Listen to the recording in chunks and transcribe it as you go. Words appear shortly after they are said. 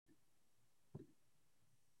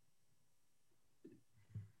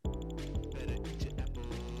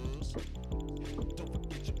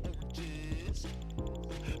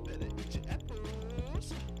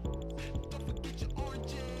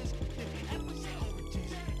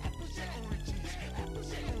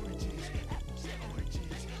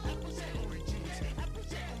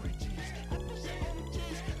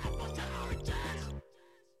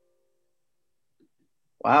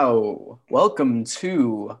Wow. Welcome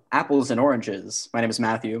to Apples and Oranges. My name is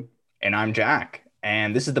Matthew. And I'm Jack.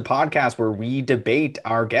 And this is the podcast where we debate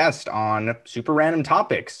our guest on super random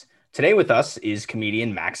topics. Today with us is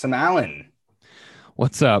comedian Maxim Allen.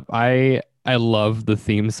 What's up? I love the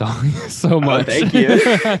theme song so Oh, much. thank you.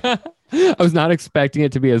 I was not expecting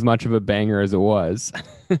it to be as much of a banger as it was.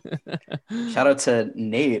 Shout out to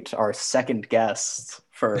Nate, our second guest,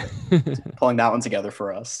 for pulling that one together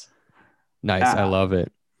for us. Nice. I love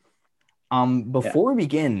it. Before we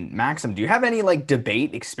begin, Maxim, do you have any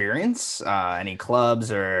debate experience? Any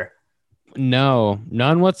clubs or No,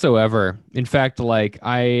 none whatsoever. In fact,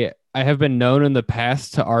 I have been known in the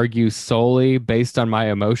past to argue solely based on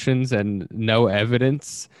my emotions and no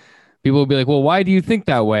evidence. People will be like, "Well, why do you think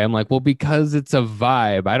that way?" I'm like, "Well, because it's a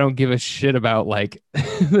vibe. I don't give a shit about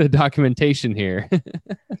the documentation here."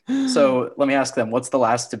 So let me ask them, what's the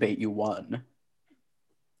last debate you won?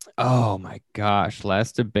 Oh my gosh,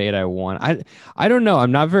 last debate I won. I don't know.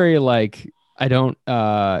 I'm not very I don't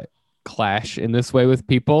clash in this way with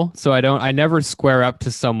people. So I never square up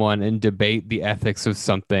to someone and debate the ethics of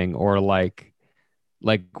something or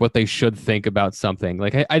what they should think about something.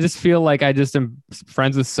 I just feel like I just am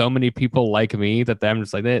friends with so many people like me that I'm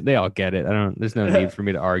just like they all get it. There's no need for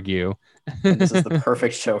me to argue. And this is the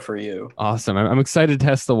perfect show for you. Awesome. I'm excited to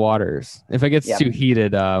test the waters. If it gets Yeah. too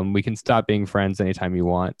heated, we can stop being friends anytime you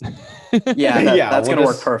want. Yeah, that's we'll going to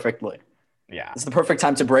work just- perfectly. yeah. It's the perfect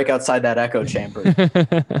time to break outside that echo chamber.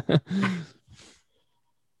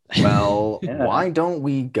 Well, Yeah. why don't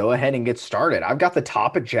we go ahead and get started? I've got the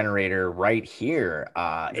topic generator right here.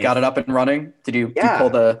 Got it up and running? Did you Yeah. pull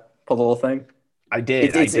the little thing? I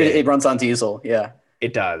did. It runs on diesel. Yeah.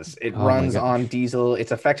 It does. It Oh my runs gosh. on diesel.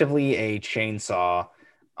 It's effectively a chainsaw.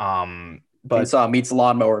 But Chainsaw meets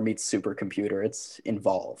lawnmower meets supercomputer. It's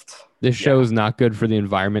involved. This show is not good for the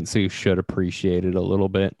environment, so you should appreciate it a little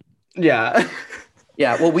bit. yeah.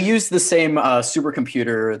 Yeah, well, we use the same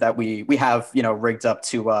supercomputer that we have, rigged up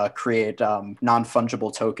to create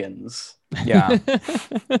non-fungible tokens. Yeah.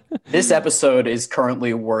 This episode is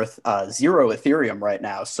currently worth 0 Ethereum right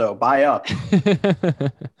now, so buy up.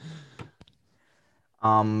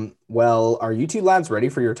 Well, are you two lads ready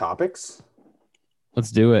for your topics? Let's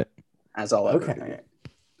do it. As all ever. Okay.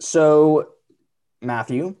 So,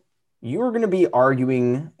 Matthew, you are going to be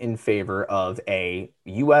arguing in favor of a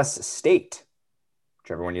U.S. state,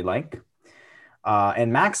 whichever one you'd like.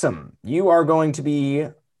 And Maxim, you are going to be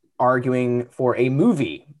arguing for a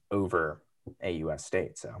movie over a U.S.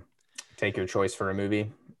 state. So, take your choice for a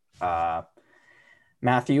movie.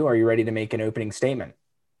 Matthew, are you ready to make an opening statement?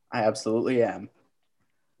 I absolutely am.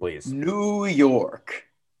 Please. New York,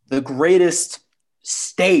 the greatest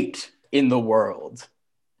state in the world.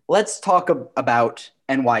 Let's talk about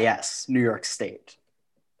NYS, New York State.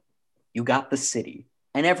 You got the city,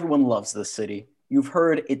 and everyone loves the city. You've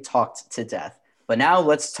heard it talked to death. But now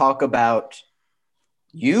let's talk about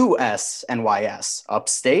US NYS,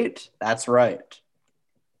 upstate. That's right.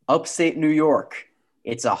 Upstate New York.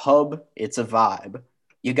 It's a hub, it's a vibe.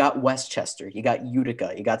 You got Westchester, you got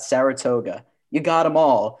Utica, you got Saratoga. You got them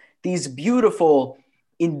all. These beautiful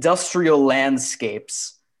industrial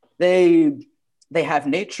landscapes. They have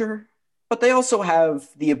nature, but they also have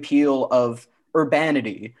the appeal of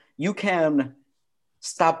urbanity. You can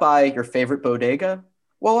stop by your favorite bodega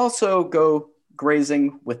while also go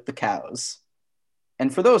grazing with the cows.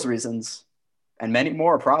 And for those reasons, and many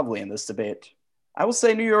more probably in this debate, I will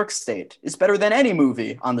say New York State is better than any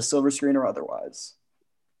movie on the silver screen or otherwise.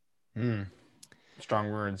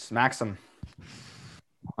 Strong words. Maxim.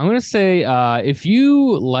 I'm going to say if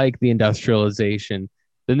you like the industrialization,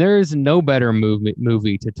 then there is no better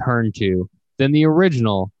movie to turn to than the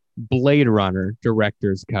original Blade Runner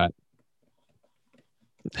director's cut.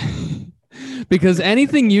 Because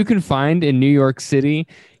anything you can find in New York City,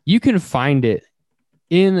 you can find it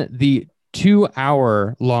in the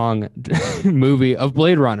 2-hour long movie of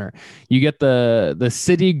Blade Runner. You get the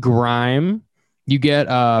city grime. You get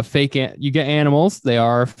you get animals. They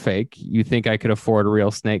are fake. You think I could afford a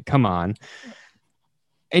real snake? Come on.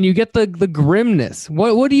 And you get the grimness.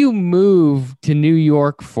 What do you move to New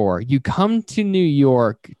York for? You come to New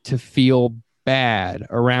York to feel bad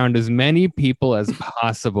around as many people as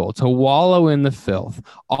possible, to wallow in the filth,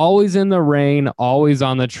 always in the rain, always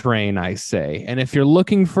on the train, I say. And if you're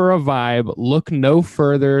looking for a vibe, look no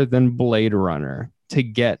further than Blade Runner to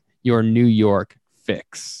get your New York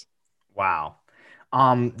fix. Wow.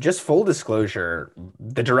 Just full disclosure,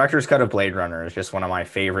 the director's cut of Blade Runner is just one of my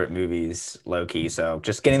favorite movies, low key. So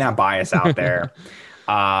just getting that bias out there.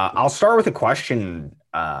 I'll start with a question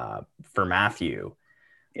for Matthew.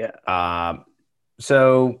 Yeah.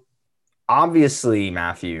 So obviously,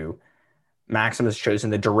 Matthew, Maxim has chosen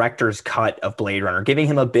the director's cut of Blade Runner, giving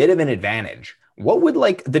him a bit of an advantage. What would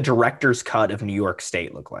like the director's cut of New York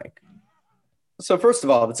State look like? So first of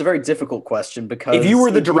all, it's a very difficult question because If you were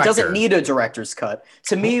the it director. doesn't need a director's cut.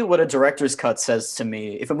 To me, what a director's cut says to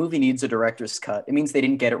me, if a movie needs a director's cut, it means they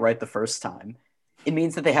didn't get it right the first time. It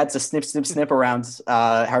means that they had to snip around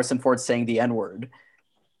Harrison Ford saying the N-word.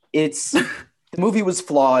 The movie was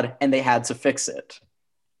flawed and they had to fix it.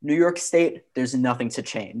 New York State, there's nothing to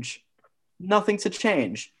change. Nothing to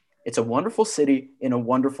change. It's a wonderful city in a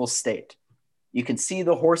wonderful state. You can see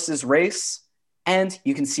the horses race and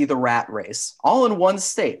you can see the rat race, all in one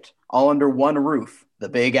state, all under one roof, the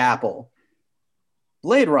Big Apple.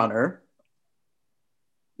 Blade Runner,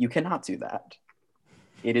 you cannot do that.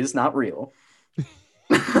 It is not real.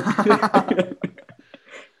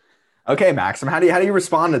 Okay, Maxim, how do you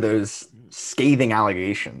respond to those scathing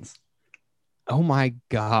allegations? Oh my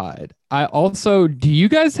God. Do you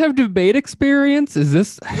guys have debate experience? Is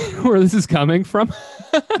this where this is coming from?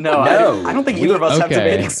 No, I don't think either of us have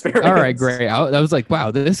debate experience. All right, great. I was like,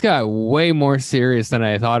 wow, this got way more serious than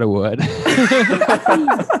I thought it would.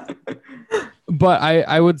 But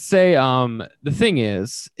I would say the thing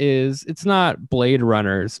is it's not Blade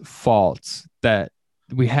Runner's fault that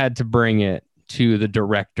we had to bring it to the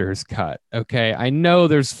director's cut. Okay. I know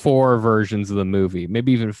there's 4 versions of the movie,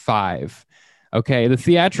 maybe even 5. Okay. The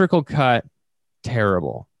theatrical cut,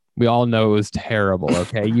 terrible. We all know it was terrible.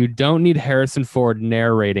 Okay. You don't need Harrison Ford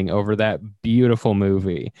narrating over that beautiful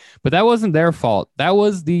movie, but that wasn't their fault. That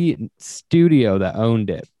was the studio that owned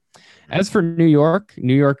it. As for New York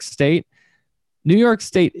State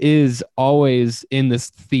is always in this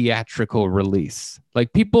theatrical release.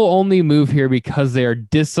 Like, people only move here because they are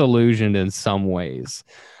disillusioned in some ways.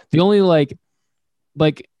 The only like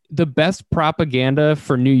the best propaganda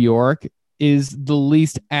for New York is the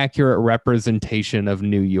least accurate representation of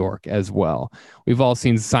New York as well. We've all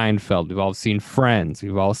seen Seinfeld. We've all seen Friends.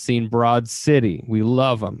 We've all seen Broad City. We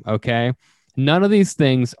love them. Okay. None of these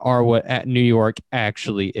things are what New York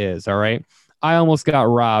actually is. All right. I almost got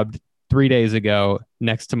robbed 3 days ago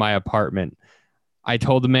next to my apartment. I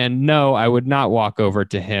told the man, no, I would not walk over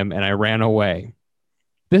to him, and I ran away.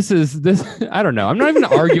 This, I don't know. I'm not even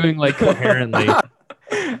arguing like coherently.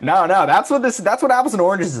 No, that's what Apples and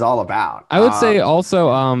Oranges is all about. I would say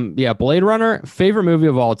also, Blade Runner, favorite movie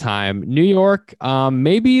of all time. New York,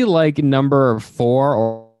 maybe like number 4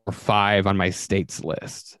 or 5 on my states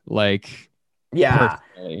list. Like, yeah,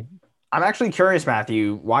 personally. I'm actually curious,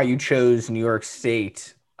 Matthew, why you chose New York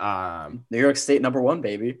State. New York State, number 1,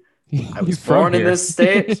 baby. I was born in this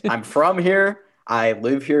state. I'm from here. I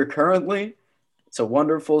live here currently. It's a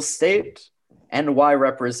wonderful state. NY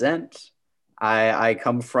represent. I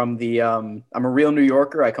come from I'm a real New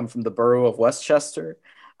Yorker. I come from the borough of Westchester.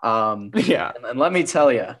 Yeah. And let me tell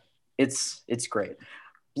you, it's great.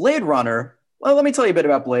 Blade Runner. Well, let me tell you a bit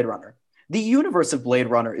about Blade Runner. The universe of Blade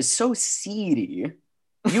Runner is so seedy.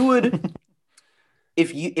 You would,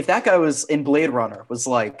 if that guy was in Blade Runner, was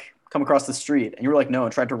like, come across the street, and you were like, no,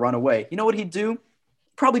 and tried to run away, you know what he'd do?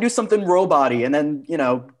 Probably do something robot-y and then,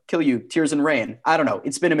 kill you, tears and rain. I don't know.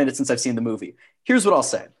 It's been a minute since I've seen the movie. Here's what I'll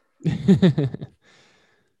say.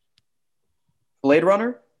 Blade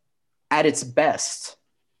Runner, at its best,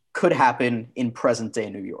 could happen in present-day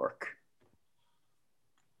New York.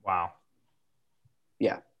 Wow.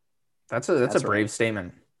 Yeah. That's a brave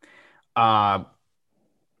statement. Max,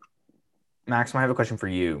 I have a question for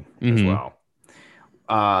you as well.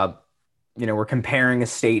 We're comparing a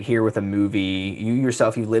state here with a movie. You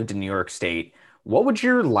yourself, you lived in New York State. What would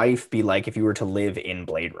your life be like if you were to live in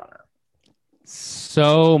Blade Runner?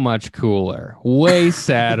 So much cooler. Way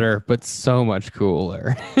sadder, but so much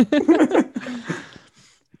cooler.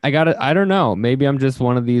 I don't know. Maybe I'm just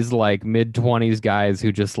one of these like mid-20s guys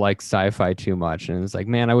who just like sci-fi too much. And it's like,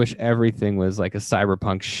 man, I wish everything was like a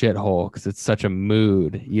cyberpunk shithole because it's such a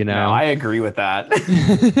mood, No, I agree with that.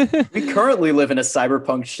 We currently live in a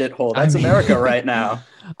cyberpunk shithole. That's America right now.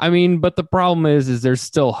 I mean, but the problem is there's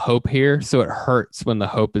still hope here. So it hurts when the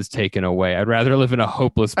hope is taken away. I'd rather live in a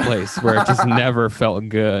hopeless place where it just never felt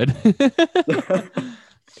good.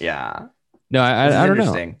 Yeah. No, I don't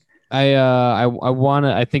know.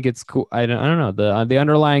 I think it's cool. I don't know the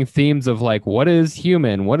underlying themes of like, what is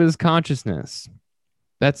human? What is consciousness?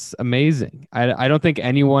 That's amazing. I don't think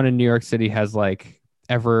anyone in New York City has like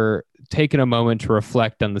ever taken a moment to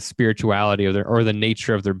reflect on the spirituality of or the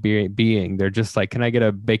nature of their being. They're just like, can I get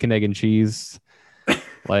a bacon, egg, and cheese?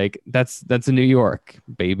 Like that's a New York,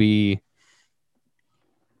 baby.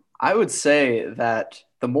 I would say that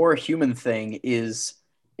the more human thing is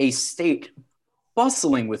a state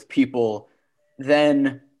bustling with people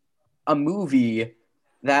than a movie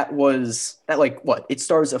that like what? It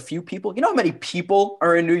stars a few people. You know how many people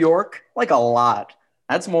are in New York? Like a lot.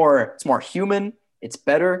 It's more human. It's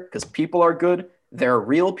better because people are good. They're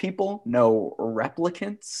real people, no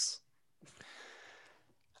replicants.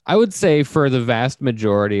 I would say for the vast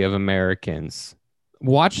majority of Americans,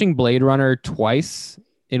 watching Blade Runner twice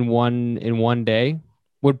in one day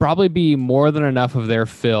would probably be more than enough of their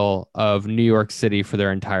fill of New York City for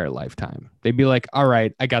their entire lifetime. They'd be like, "All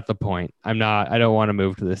right, I got the point. I don't want to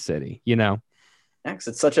move to this city," you know? Next,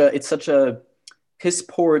 it's such a piss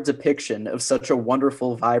poor depiction of such a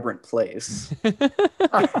wonderful, vibrant place.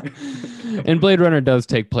 And Blade Runner does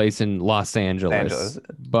take place in Los Angeles, Angeles.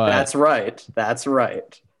 but That's right. That's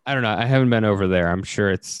right. I don't know. I haven't been over there. I'm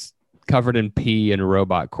sure it's covered in pee and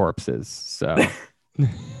robot corpses. So,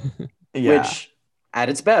 Yeah. Which, at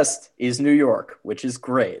its best, is New York, which is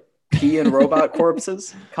great. Pee and robot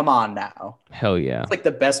corpses? Come on now. hell yeah. It's like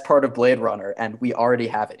the best part of Blade Runner, and we already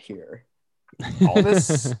have it here. all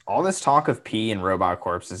this talk of pee and robot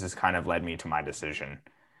corpses has kind of led me to my decision.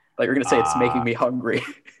 Like you're gonna say it's making me hungry.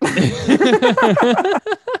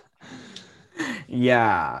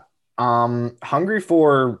 Yeah. Hungry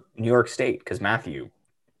for New York State because Matthew,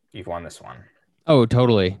 you've won this one. Oh,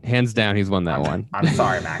 totally. Hands down, he's won that one. I'm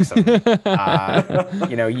sorry, Maxim.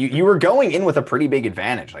 You were going in with a pretty big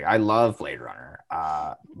advantage. Like I love Blade Runner,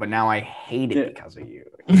 but now I hate it because of you.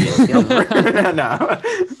 No.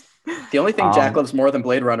 The only thing Jack loves more than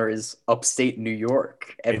Blade Runner is upstate New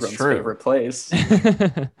York, everyone's true. favorite place.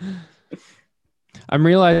 I'm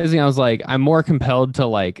realizing I was like, I'm more compelled to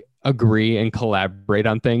like agree and collaborate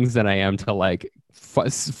on things than I am to like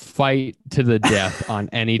fight to the death on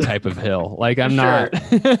any type of hill. Like I'm not.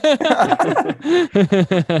 It's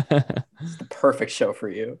the perfect show for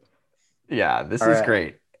you. Yeah, this All is right.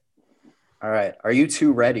 great. All right. Are you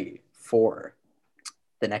two ready for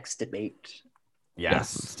the next debate?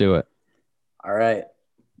 Yes, let's do it. All right.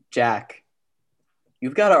 Jack,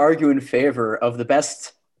 you've got to argue in favor of the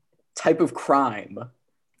best type of crime.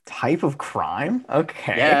 Type of crime?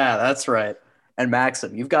 Okay. Yeah, that's right. And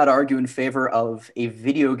Maxim, you've got to argue in favor of a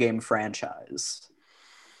video game franchise.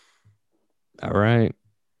 All right.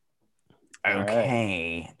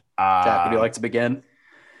 Okay. Jack, would you like to begin?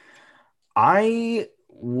 I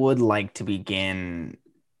would like to begin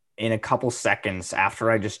in a couple seconds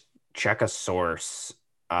after I just check a source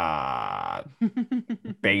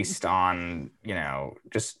based on,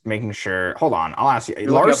 just making sure. Hold on, I'll ask you.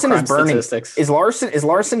 Larson is burning. Statistics. Is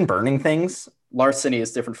Larson burning things? Larceny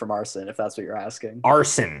is different from arson, if that's what you're asking.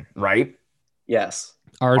 Arson, right? Yes.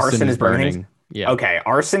 Arson is burning. burning? Yeah. Okay,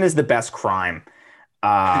 arson is the best crime.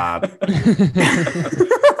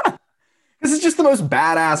 This is just the most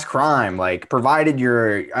badass crime. Like, provided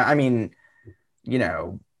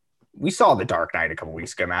we saw The Dark Knight a couple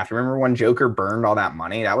weeks ago, Matthew. Remember when Joker burned all that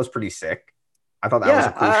money? That was pretty sick. I thought that was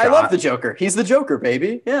a cool shot. I love the Joker. He's the Joker,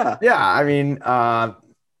 baby. Yeah. Yeah, I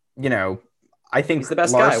think he's the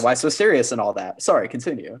best guy. Why so serious and all that? Sorry,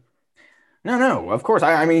 continue. No, of course.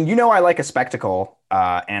 I like a spectacle,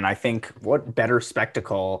 and I think what better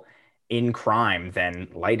spectacle in crime than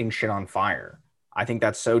lighting shit on fire? I think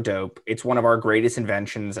that's so dope. It's one of our greatest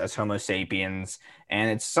inventions as Homo sapiens, and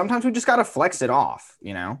it's sometimes we just gotta flex it off.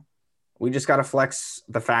 We just gotta flex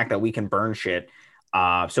the fact that we can burn shit.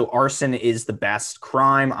 So arson is the best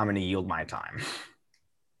crime. I'm gonna yield my time.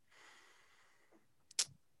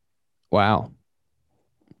 Wow.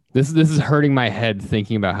 This is hurting my head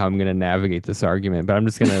thinking about how I'm going to navigate this argument, but I'm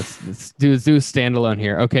just going to do a standalone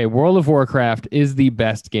here. Okay, World of Warcraft is the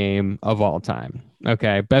best game of all time.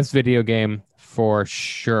 Okay, best video game for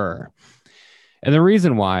sure. And the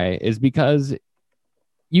reason why is because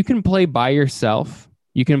you can play by yourself,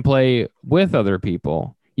 you can play with other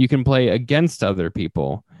people, you can play against other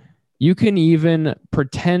people. You can even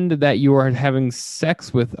pretend that you are having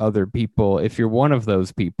sex with other people if you're one of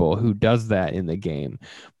those people who does that in the game.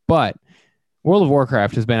 But World of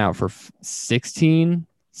Warcraft has been out for 17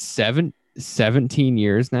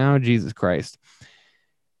 years now. Jesus Christ.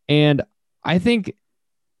 And I think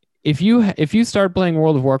if you start playing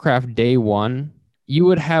World of Warcraft day one, you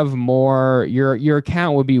would have more, your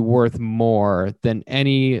account would be worth more than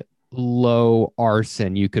any low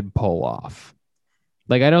arson you could pull off.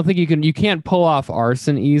 Like, I don't think you can't pull off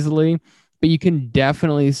arson easily, but you can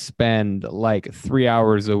definitely spend like 3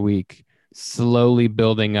 hours a week slowly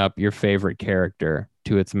building up your favorite character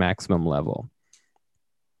to its maximum level.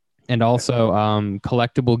 And also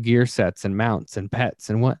collectible gear sets and mounts and pets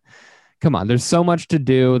and what. Come on, there's so much to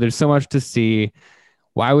do. There's so much to see.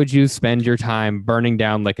 Why would you spend your time burning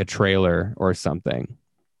down like a trailer or something?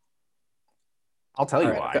 I'll tell you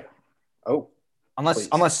All right, why. okay. Oh. Please.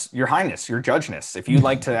 Unless Your Highness, Your Judgeness, if you'd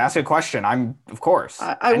like to ask a question, I'm of course.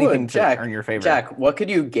 I anything would, to Jack. earn your favor. Jack, what could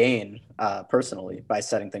you gain personally by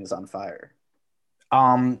setting things on fire?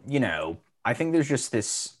 I think there's just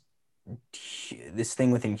this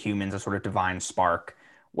thing within humans, a sort of divine spark,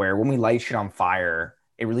 where when we light shit on fire,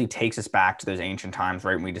 it really takes us back to those ancient times,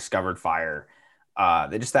 right? When we discovered fire.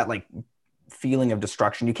 Just that like feeling of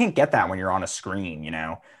destruction. You can't get that when you're on a screen,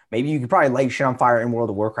 Maybe you could probably light shit on fire in World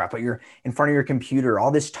of Warcraft, but you're in front of your computer,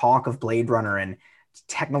 all this talk of Blade Runner and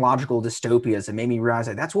technological dystopias, and made me realize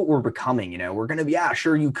that that's what we're becoming. We're going to be, yeah,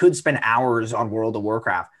 sure, you could spend hours on World of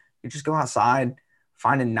Warcraft. You just go outside,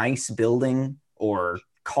 find a nice building or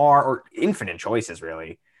car or infinite choices,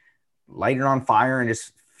 really. Light it on fire and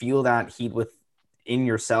just feel that heat within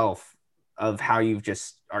yourself of how you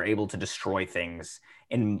just are able to destroy things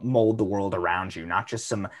and mold the world around you, not just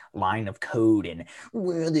some line of code in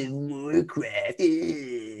World of Warcraft.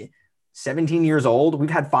 17 years old, we've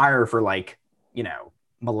had fire for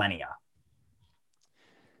millennia.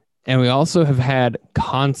 And we also have had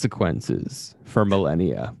consequences for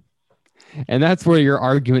millennia. And that's where your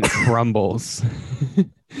argument crumbles.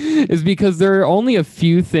 Is because there are only a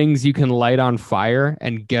few things you can light on fire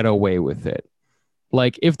and get away with it.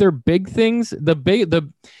 Like if they're big things,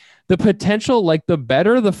 the potential, like the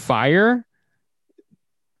better the fire,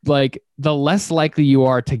 like the less likely you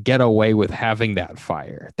are to get away with having that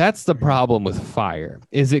fire. That's the problem with fire,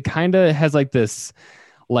 is it kind of has like this,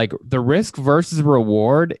 like the risk versus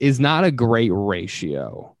reward is not a great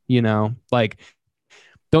ratio, like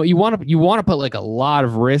don't you want to put like a lot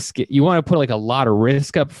of risk, you want to put like a lot of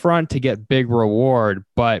risk up front to get big reward,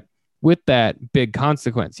 but with that big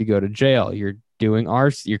consequence, you go to jail, you're doing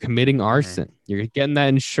arson, you're committing arson, you're getting that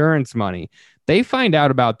insurance money. They find out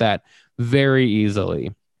about that very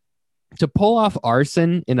easily. To pull off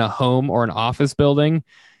arson in a home or an office building,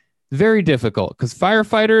 very difficult, because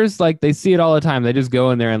firefighters, like, they see it all the time. They just go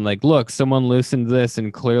in there and like, look, someone loosened this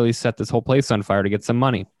and clearly set this whole place on fire to get some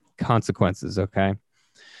money. Consequences, okay?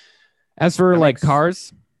 As for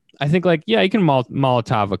cars, I think you can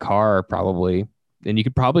Molotov a car probably, and you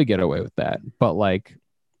could probably get away with that, but like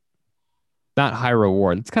not high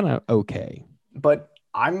reward. It's kind of okay. But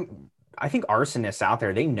I think arsonists out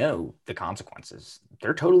there, they know the consequences.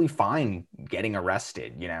 They're totally fine getting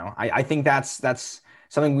arrested. I think that's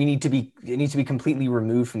something it needs to be completely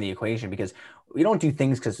removed from the equation, because we don't do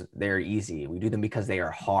things because they're easy. We do them because they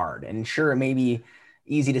are hard. And sure, it may be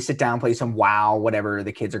easy to sit down, play some WoW, whatever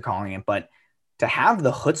the kids are calling it, but to have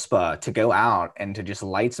the chutzpah to go out and to just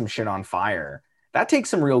light some shit on fire, that takes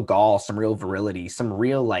some real gall, some real virility, some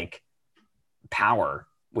real power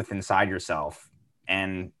within inside yourself.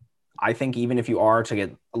 And I think even if you are to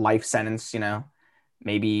get a life sentence,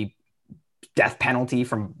 maybe death penalty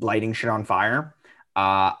from lighting shit on fire,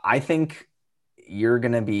 I think you're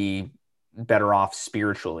going to be better off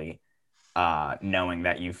spiritually, knowing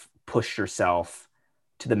that you've pushed yourself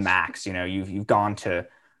to the max. You've gone to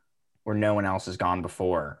where no one else has gone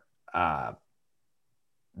before,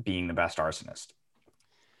 being the best arsonist.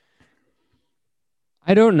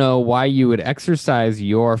 I don't know why you would exercise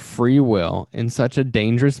your free will in such a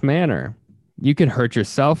dangerous manner. You can hurt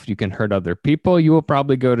yourself. You can hurt other people. You will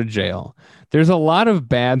probably go to jail. There's a lot of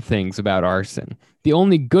bad things about arson. The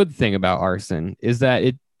only good thing about arson is that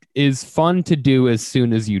it is fun to do as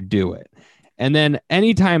soon as you do it. And then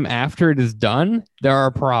anytime after it is done, there are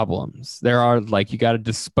problems. There are you got to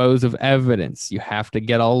dispose of evidence. You have to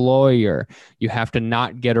get a lawyer. You have to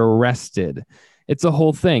not get arrested. It's a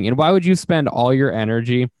whole thing. And why would you spend all your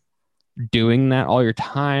energy doing that, all your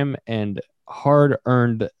time and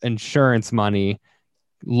hard-earned insurance money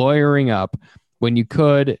lawyering up, when you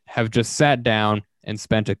could have just sat down and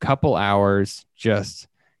spent a couple hours just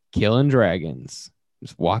killing dragons,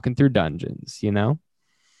 just walking through dungeons, So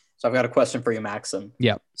I've got a question for you, Maxim.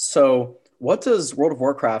 Yeah. So what does World of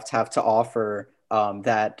Warcraft have to offer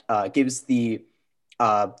that gives the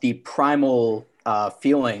primal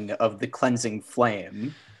feeling of the cleansing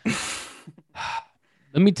flame?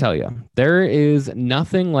 Let me tell you, there is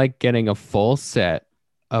nothing like getting a full set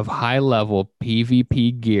of high-level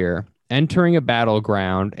PvP gear, entering a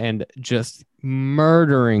battleground, and just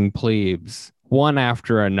murdering plebes one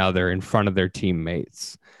after another in front of their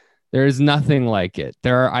teammates. There is nothing like it.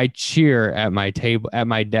 I cheer at my table, at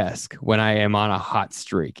my desk, when I am on a hot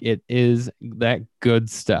streak. It is that good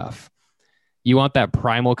stuff. You want that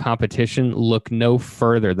primal competition? Look no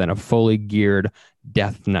further than a fully geared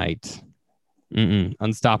Death Knight.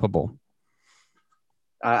 Unstoppable.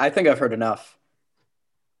 I think I've heard enough.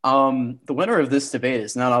 The winner of this debate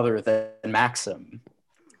is none other than Maxim.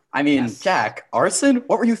 I mean, yes. Jack, arson?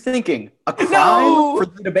 What were you thinking? A crime for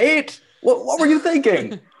the debate? What were you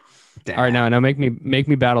thinking? Damn. All right, now make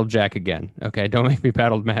me battle Jack again. Okay, don't make me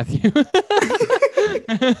battle Matthew.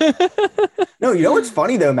 No, you know what's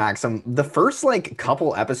funny though, Maxim? The first like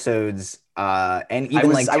couple episodes, and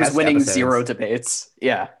even like I was test winning episodes, 0 depiates.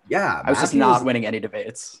 Yeah. yeah, I was just Matthew not was- winning any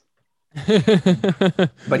debates.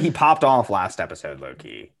 but he popped off last episode,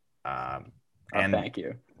 low-key. And Thank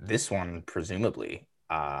you. this one, presumably.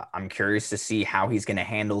 I'm curious to see how he's going to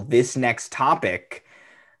handle this next topic.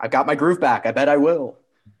 I've got my groove back. I bet I will.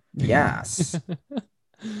 Yes.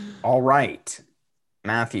 All right,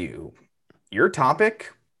 Matthew, your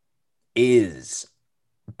topic is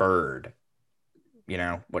bird. You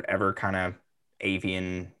know, whatever kind of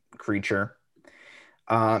avian creature.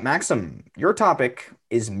 Maxim, your topic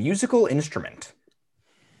is musical instrument.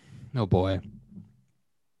 Oh boy.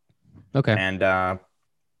 Okay. And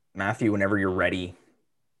Matthew, whenever you're ready,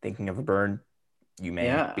 thinking of a bird, you may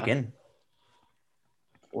Yeah. begin.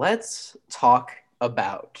 Let's talk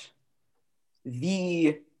about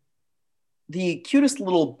the cutest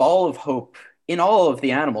little ball of hope in all of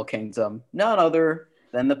the animal kingdom, none other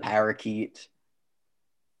than the parakeet.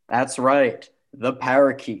 That's right, the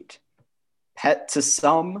parakeet. Pet to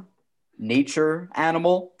some, nature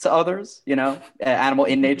animal to others, animal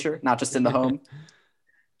in nature, not just in the home.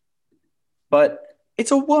 But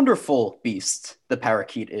it's a wonderful beast, the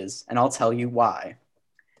parakeet is, and I'll tell you why.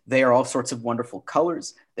 They are all sorts of wonderful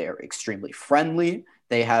colors. They are extremely friendly.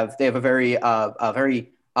 They have a very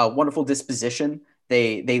wonderful disposition.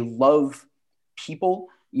 They love people.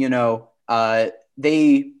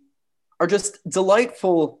 They are just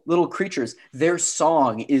delightful little creatures. Their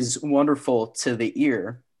song is wonderful to the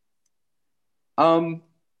ear. I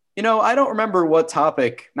don't remember what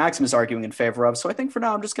topic Maxim is arguing in favor of, so I think for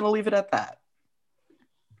now I'm just going to leave it at that.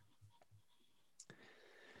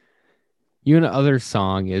 You and other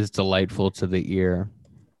song is delightful to the ear.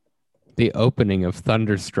 The opening of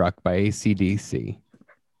Thunderstruck by AC/DC,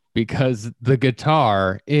 because the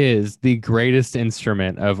guitar is the greatest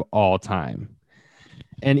instrument of all time.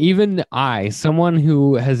 And even I, someone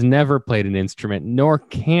who has never played an instrument, nor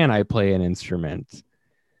can I play an instrument,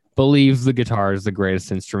 believes the guitar is the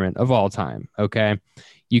greatest instrument of all time. Okay.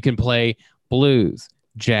 You can play blues,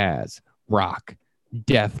 jazz, rock,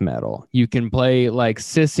 death metal. You can play like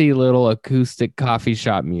sissy little acoustic coffee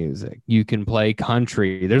shop music. You can play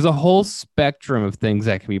country. There's a whole spectrum of things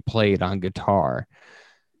that can be played on guitar.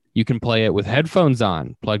 You can play it with headphones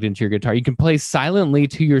on, plugged into your guitar. You can play silently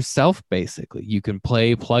to yourself, basically. You can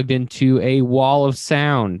play plugged into a wall of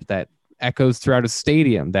sound that echoes throughout a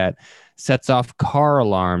stadium, that sets off car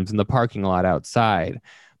alarms in the parking lot outside.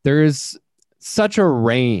 There is such a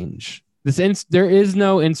range. There is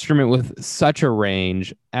no instrument with such a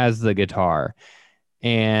range as the guitar.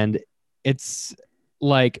 And it's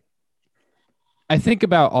like, I think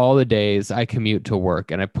about all the days I commute to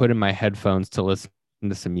work and I put in my headphones to listen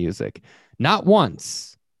to some music. Not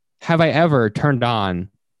once have I ever turned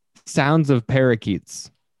on sounds of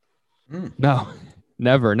parakeets. No,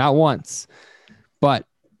 never, not once. But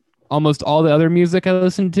almost all the other music I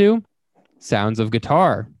listen to, sounds of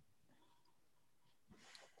guitar.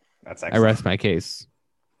 That's I excellent. rest my case.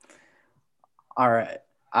 All right.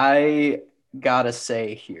 I gotta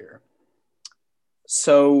say here.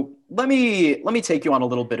 So let me take you on a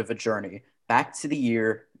little bit of a journey back to the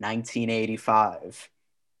year 1985.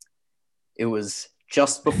 It was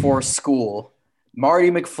just before school.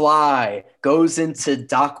 Marty McFly goes into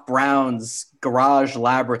Doc Brown's garage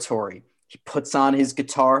laboratory. He puts on his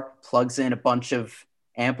guitar, plugs in a bunch of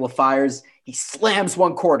amplifiers. He slams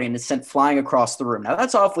one chord and it's sent flying across the room. Now,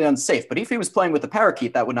 that's awfully unsafe, but if he was playing with a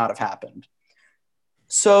parakeet, that would not have happened.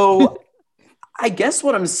 So I guess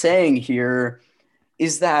what I'm saying here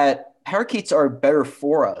is that parakeets are better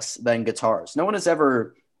for us than guitars. No one has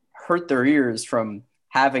ever hurt their ears from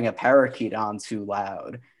having a parakeet on too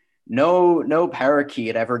loud. No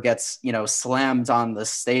parakeet ever gets, slammed on the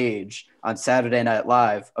stage on Saturday Night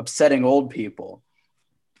Live, upsetting old people.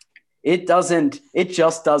 It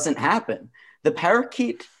just doesn't happen. The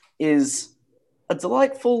parakeet is a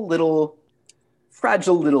delightful little,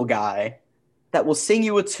 fragile little guy that will sing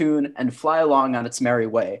you a tune and fly along on its merry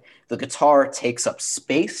way. The guitar takes up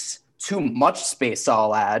space, too much space,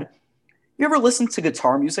 I'll add. You ever listen to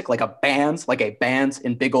guitar music like a band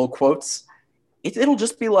in big old quotes? It'll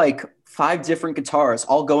just be like 5 different guitars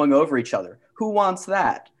all going over each other. Who wants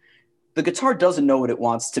that? The guitar doesn't know what it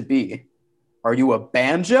wants to be. Are you a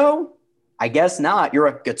banjo? I guess not. You're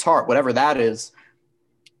a guitar, whatever that is.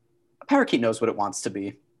 A parakeet knows what it wants to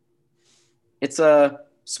be. It's a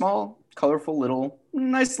small, colorful little,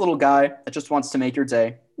 nice little guy that just wants to make your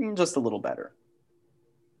day just a little better.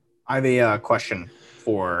 I have a question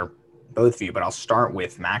for both of you, but I'll start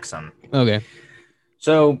with Maxim. Okay.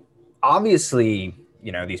 So obviously,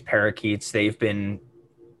 these parakeets, they've been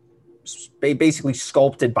basically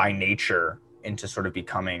sculpted by nature into sort of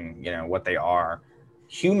becoming, what they are.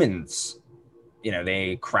 Humans,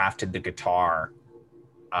 they crafted the guitar.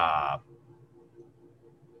 Damn,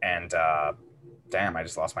 I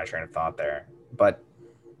just lost my train of thought there. But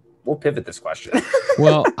we'll pivot this question.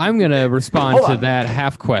 Well, I'm gonna respond to that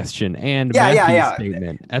half question and Matthew's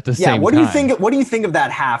statement at the same time. What do you think of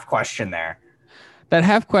that half question there? That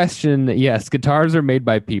half question, yes, guitars are made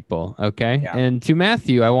by people, okay? Yeah. And to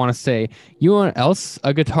Matthew, I want to say, you know what else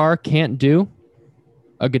a guitar can't do?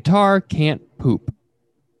 A guitar can't poop.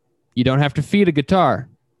 You don't have to feed a guitar.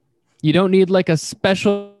 You don't need like a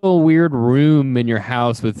special weird room in your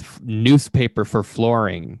house with newspaper for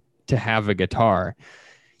flooring to have a guitar.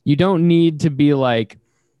 You don't need to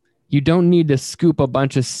scoop a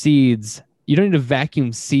bunch of seeds. You don't need to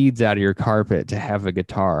vacuum seeds out of your carpet to have a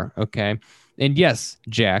guitar, okay? And yes,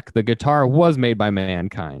 Jack, the guitar was made by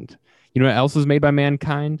mankind. You know what else was made by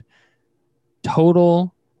mankind?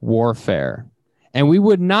 Total warfare. And we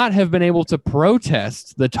would not have been able to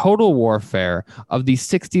protest the total warfare of the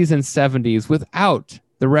 60s and 70s without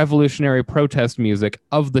the revolutionary protest music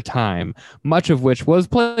of the time, much of which was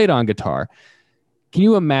played on guitar. Can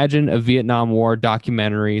you imagine a Vietnam War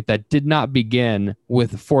documentary that did not begin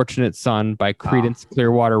with Fortunate Son by Creedence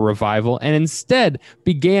Clearwater Revival and instead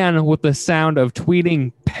began with the sound of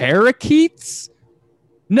tweeting parakeets?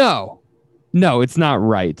 No, it's not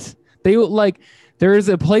right. There is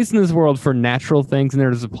a place in this world for natural things, and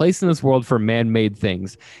there's a place in this world for man-made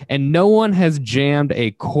things. And no one has jammed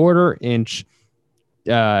a 1/4-inch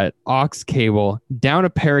aux cable down a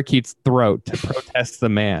parakeet's throat to protest the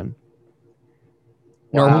man.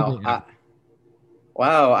 Wow.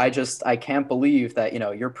 I can't believe that,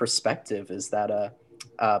 your perspective is that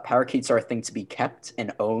parakeets are a thing to be kept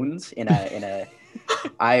and owned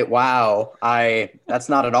that's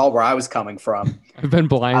not at all where I was coming from. I've been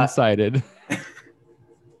blindsided.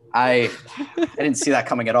 I didn't see that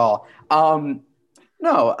coming at all.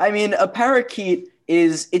 No, I mean, a parakeet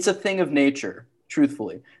it's a thing of nature,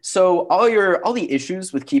 truthfully. So all the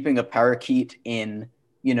issues with keeping a parakeet in,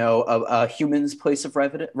 a human's place of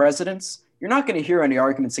residence, you're not going to hear any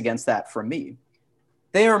arguments against that from me.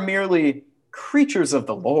 They are merely creatures of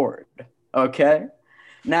the Lord, okay?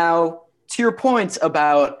 Now, to your point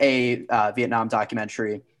about a Vietnam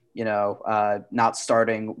documentary, not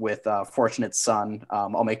starting with Fortunate Son,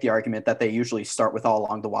 I'll make the argument that they usually start with All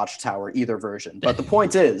Along the Watchtower, either version. But the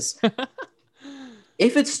point is,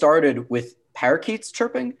 if it started with parakeets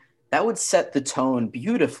chirping, that would set the tone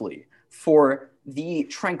beautifully for the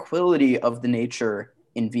tranquility of the nature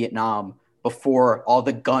in Vietnam before all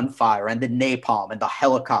the gunfire and the napalm and the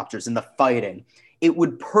helicopters and the fighting. It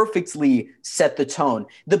would perfectly set the tone.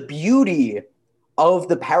 The beauty of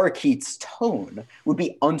the parakeet's tone would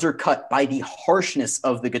be undercut by the harshness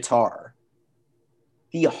of the guitar.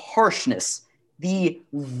 The harshness, the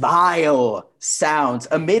vile sounds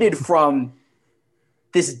emitted from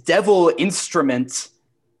this devil instrument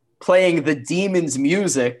playing the demon's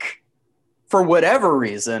music for whatever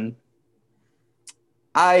reason.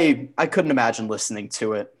 I couldn't imagine listening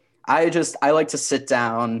to it. I like to sit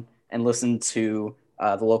down and listen to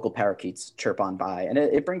the local parakeets chirp on by, and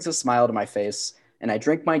it brings a smile to my face. And I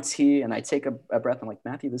drink my tea and I take a breath. I'm like,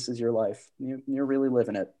 Matthew, this is your life. You're really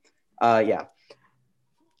living it. Yeah.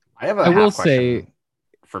 I have a question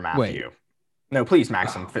for Matthew. Wait. No, please,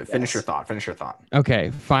 Maxim, finish your thought.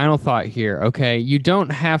 Okay, final thought here. Okay, you don't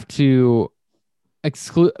have to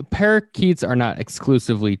parakeets are not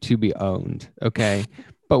exclusively to be owned, okay?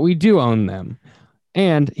 But we do own them.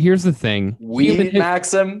 And here's the thing.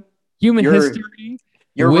 Maxim, history.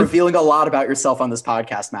 You're revealing a lot about yourself on this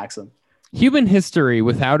podcast, Maxim. Human history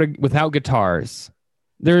without guitars,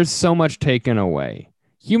 there's so much taken away.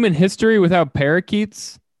 Human history without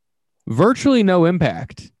parakeets, virtually no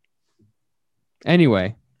impact.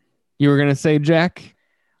 Anyway, you were going to say, Jack?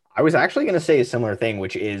 I was actually going to say a similar thing,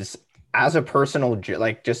 which is, as a personal,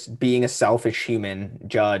 just being a selfish human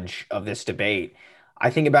judge of this debate, I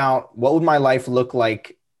think about what would my life look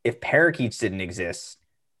like if parakeets didn't exist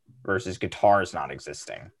versus guitars not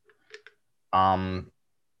existing.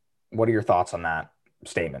 What are your thoughts on that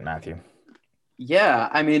statement, Matthew? Yeah,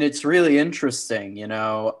 I mean, it's really interesting,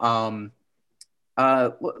 Look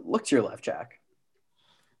to your left, Jack.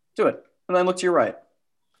 Do it. And then look to your right.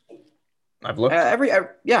 I've looked.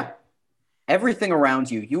 Everything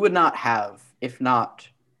around you would not have if not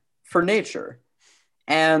for nature.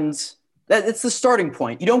 And it's the starting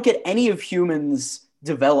point. You don't get any of humans'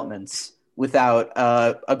 developments without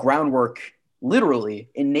a groundwork literally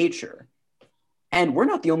in nature. And we're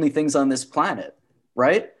not the only things on this planet,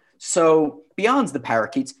 right? So beyond the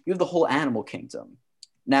parakeets, you have the whole animal kingdom.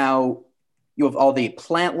 Now, you have all the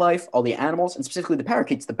plant life, all the animals, and specifically the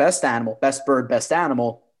parakeets, the best animal, best bird, best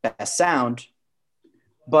animal, best sound.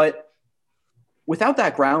 But without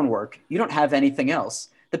that groundwork, you don't have anything else.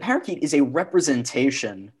 The parakeet is a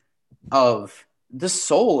representation of the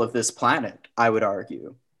soul of this planet, I would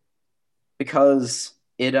argue, because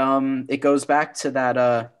it goes back to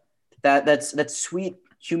that sweet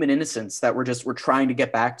human innocence that we're trying to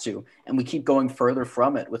get back to, and we keep going further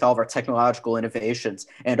from it with all of our technological innovations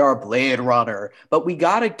and our Blade Runner. But we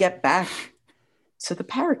got to get back to the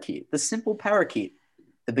parakeet, the simple parakeet,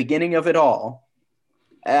 the beginning of it all.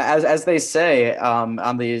 As they say,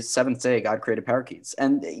 on the seventh day, God created parakeets,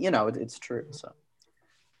 and it's true. So,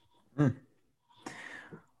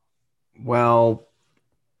 well,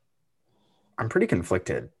 I'm pretty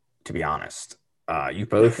conflicted, to be honest. You've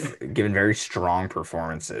both given very strong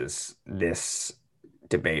performances this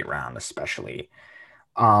debate round, especially.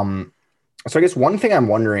 So I guess one thing I'm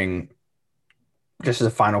wondering, just as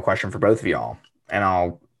a final question for both of y'all,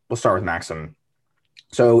 and we'll start with Maxim.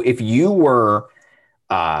 So if you were,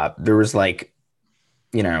 there was like,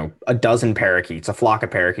 a dozen parakeets, a flock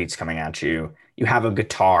of parakeets coming at you, you have a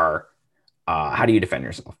guitar, how do you defend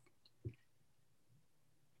yourself?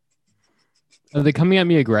 Are they coming at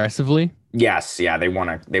me aggressively? Yes, yeah, they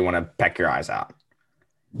want to peck your eyes out.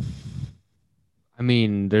 I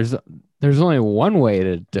mean, there's only one way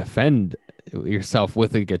to defend yourself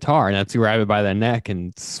with a guitar, and that's to grab it by the neck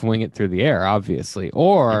and swing it through the air, obviously.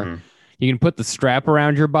 Or you can put the strap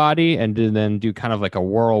around your body and then do kind of like a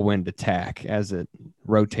whirlwind attack as it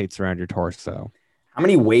rotates around your torso. How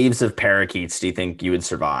many waves of parakeets do you think you would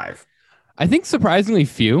survive? I think surprisingly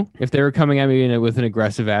few if they were coming at me with an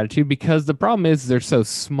aggressive attitude, because the problem is they're so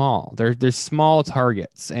small. They're small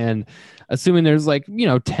targets, and assuming there's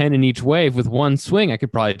 10 in each wave, with one swing, I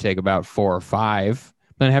could probably take about 4 or 5.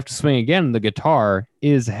 Then I have to swing again. The guitar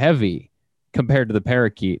is heavy compared to the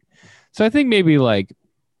parakeet. So I think maybe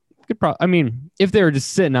if they were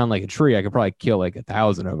just sitting on like a tree, I could probably kill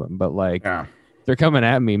 1,000 of them. But they're coming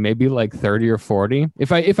at me, maybe 30 or 40.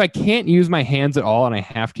 If I can't use my hands at all and I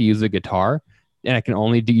have to use a guitar, and I can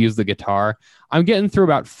only use the guitar, I'm getting through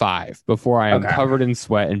about 5 before I am covered in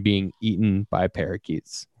sweat and being eaten by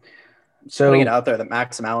parakeets. So putting it out there that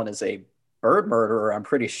Maxim Allen is a bird murderer, I'm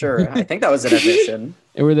pretty sure. I think that was an admission.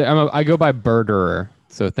 I go by birderer,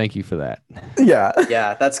 so thank you for that.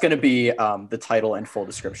 Yeah, that's going to be the title and full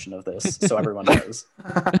description of this, so everyone knows.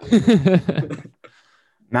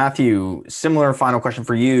 Matthew, similar final question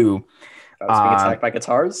for you. I was being attacked by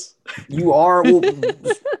guitars. You are.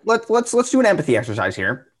 Well, let's do an empathy exercise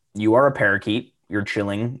here. You are a parakeet. You're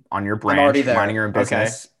chilling on your branch, minding your own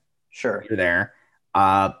business. Okay. Sure, you're there.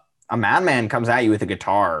 A madman comes at you with a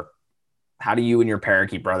guitar. How do you and your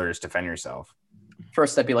parakeet brothers defend yourself?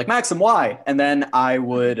 First, I'd be like, Maxim, why? And then I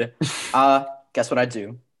would, guess what I'd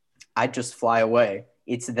do? I'd just fly away.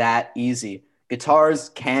 It's that easy. Guitars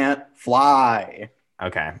can't fly.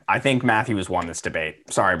 Okay. I think Matthew has won this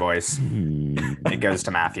debate. Sorry, boys. It goes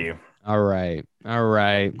to Matthew. All right.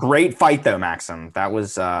 Great fight, though, Maxim. That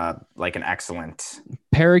was an excellent.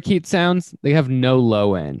 Parakeet sounds, they have no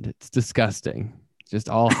low end. It's disgusting. Just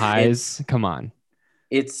all highs. Come on.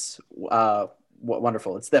 It's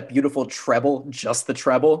wonderful. It's that beautiful treble, just the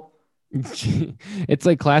treble. It's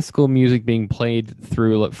like classical music being played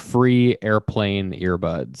through free airplane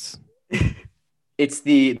earbuds.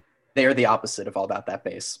 They're the opposite of All About That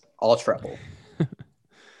Bass. All treble.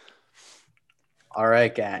 All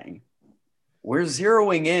right, gang. We're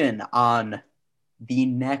zeroing in on the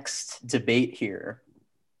next debate here.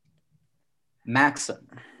 Maxim,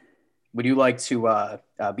 would you like to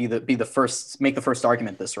be the first, make the first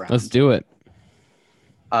argument this round? Let's do it.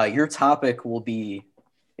 Your topic will be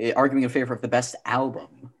arguing in favor of the best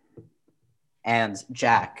album. And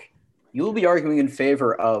Jack, you will be arguing in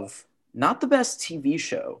favor of not the best TV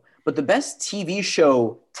show, but the best TV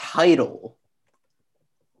show title.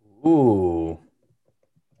 Ooh.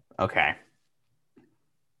 Okay.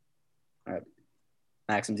 All right.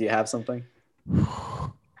 Maxim, do you have something?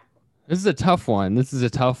 This is a tough one.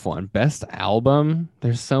 Best album.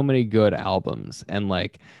 There's so many good albums. And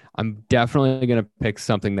I'm definitely going to pick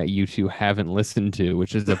something that you two haven't listened to,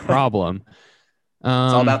 which is a problem. It's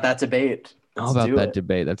all about that debate.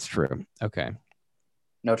 Debate. That's true. Okay.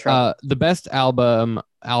 No trouble. The best album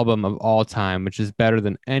of all time, which is better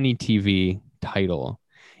than any TV title,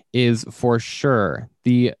 is for sure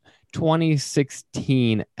the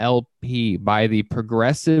 2016 LP by the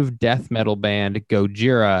progressive death metal band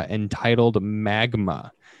Gojira entitled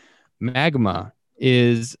Magma. Magma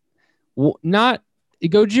is not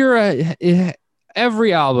Gojira.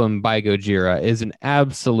 Every album by Gojira is an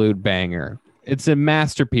absolute banger. It's a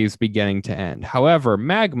masterpiece beginning to end. However,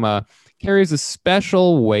 Magma carries a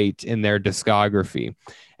special weight in their discography,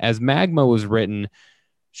 as Magma was written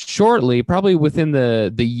shortly, probably within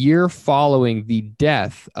the year following the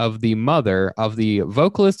death of the mother of the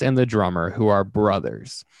vocalist and the drummer, who are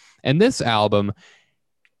brothers. And this album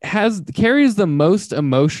carries the most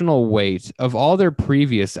emotional weight of all their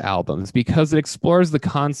previous albums because it explores the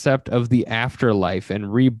concept of the afterlife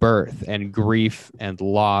and rebirth and grief and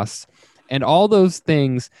loss, and all those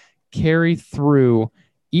things carry through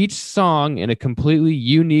each song in a completely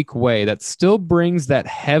unique way that still brings that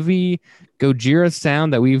heavy Gojira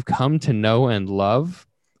sound that we've come to know and love,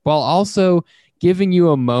 while also giving you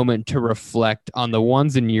a moment to reflect on the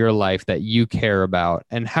ones in your life that you care about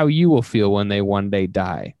and how you will feel when they one day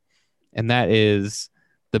die. And that is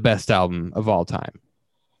the best album of all time.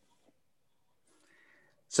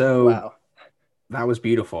 So Wow. that was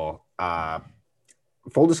beautiful.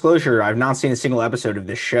 Full disclosure, I've not seen a single episode of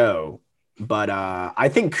this show, but I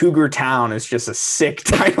think Cougar Town is just a sick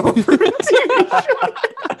title for a TV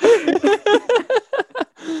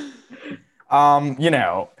show. You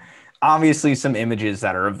know, obviously some images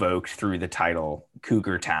that are evoked through the title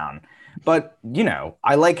Cougar Town, but you know,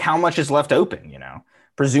 I like how much is left open. You know,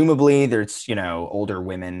 presumably there's, you know, older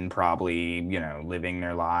women probably, you know, living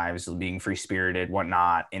their lives, being free spirited,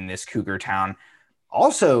 whatnot in this Cougar Town.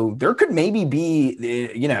 Also, there could maybe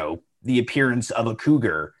be, you know, the appearance of a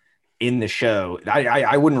cougar in the show.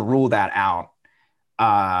 I wouldn't rule that out.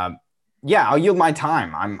 Yeah, I'll yield my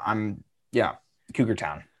time. I'm Cougar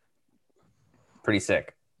Town. Pretty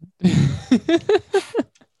sick.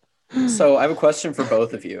 So I have a question for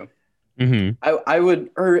both of you. Mm-hmm. I would,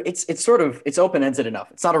 or it's sort of, it's open-ended enough.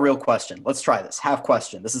 It's not a real question. Let's try this. Half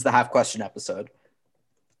question. This is the half question episode.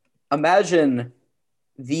 Imagine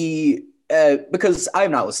because I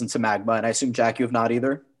have not listened to Magma, and I assume, Jack, you have not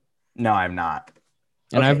either? No, I'm not.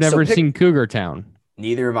 And Okay, I've never seen Cougar Town.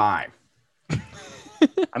 Neither have I.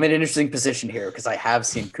 I'm in an interesting position here because I have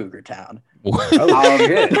seen Cougar Town. Oh,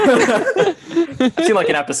 good. I've seen like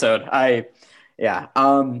an episode. I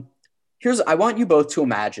want you both to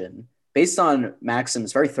imagine, based on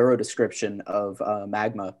Maxim's very thorough description of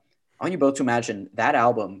Magma, I want you both to imagine that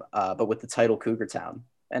album, but with the title Cougar Town.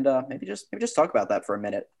 And maybe just talk about that for a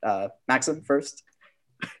minute. Maxim first.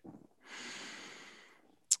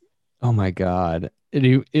 Oh my God.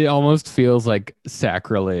 It almost feels like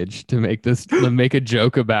sacrilege to make a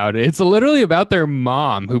joke about it. It's literally about their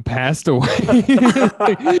mom who passed away.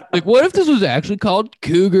 like, what if this was actually called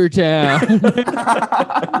Cougar Town?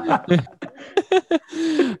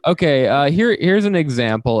 Okay, here's an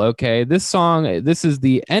example. Okay, this is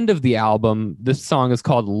the end of the album. This song is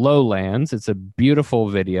called Lowlands. It's a beautiful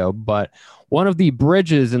video, but one of the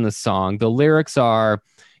bridges in the song, the lyrics are,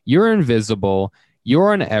 "You're invisible.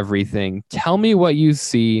 You're in everything. Tell me what you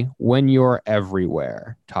see when you're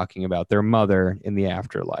everywhere," talking about their mother in the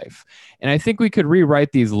afterlife. And I think we could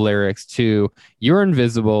rewrite these lyrics to, "You're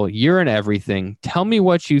invisible. You're in everything. Tell me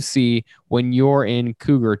what you see when you're in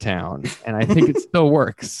Cougar Town." And I think it still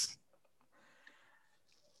works.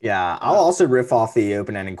 Yeah, I'll also riff off the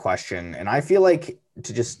open-ended question. And I feel like,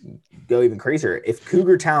 to just go even crazier, if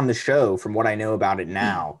Cougar Town, the show, from what I know about it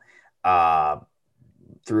now,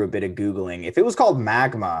 through a bit of Googling, if it was called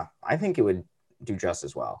Magma, I think it would do just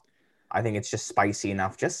as well. I think it's just spicy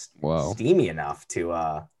enough, just steamy enough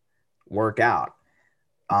to work out.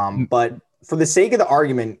 But for the sake of the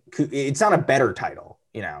argument, it's not a better title.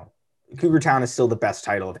 You know, Cougar Town is still the best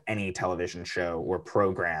title of any television show or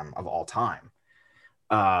program of all time.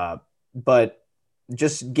 But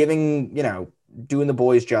just giving, you know, doing the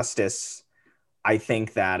boys justice, I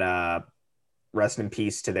think that rest in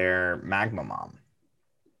peace to their Magma mom.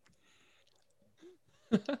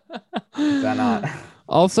 Is that not?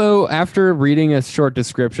 Also, after reading a short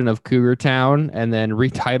description of Cougar Town and then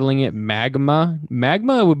retitling it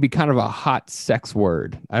Magma would be kind of a hot sex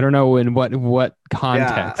word. I don't know in what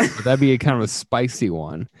context, but that'd be a kind of a spicy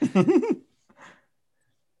one.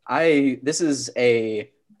 This is a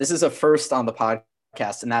first on the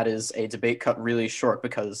podcast, and that is a debate cut really short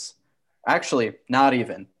because, actually, not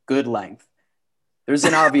even good length. There's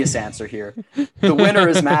an obvious answer here. The winner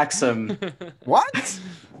is Maxim. What?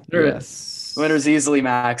 Yes. The winner is easily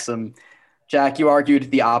Maxim. Jack, you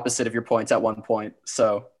argued the opposite of your points at one point.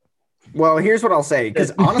 So, well, here's what I'll say,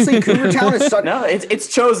 because honestly, Cougar Town is such. No, it's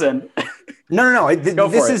chosen. No.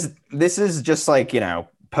 This is just like, you know,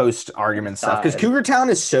 post argument stuff, because Cougar Town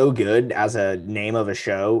is so good as a name of a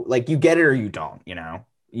show. Like, you get it or you don't. You know,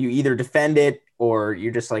 you either defend it or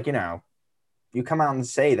you're just like, you come out and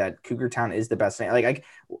say that Cougar Town is the best thing. Like,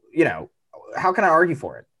 how can I argue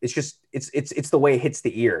for it? It's just it's the way it hits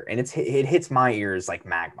the ear, and it hits my ears like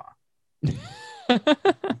magma.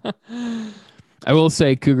 I will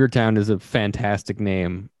say Cougar Town is a fantastic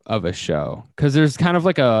name of a show because there's kind of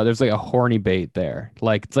like a horny bait there.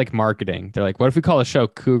 Like it's like marketing. They're like, what if we call a show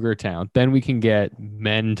Cougar Town? Then we can get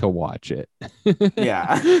men to watch it.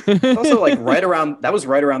 Yeah. Also, like right around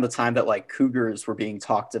the time that like cougars were being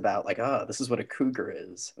talked about. Like, this is what a cougar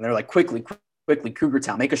is, and they're like, quickly, Cougar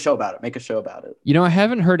Town, make a show about it. I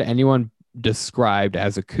haven't heard anyone described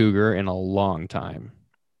as a cougar in a long time.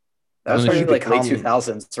 That was probably like late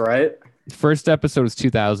 2000s, right? First episode was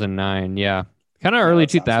 2009. Yeah. Kind of early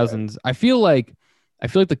 2000s. Right. I feel like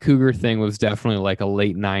the cougar thing was definitely like a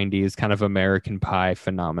late 90s kind of American Pie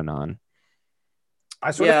phenomenon. I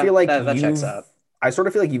sort of feel like that checks out. I sort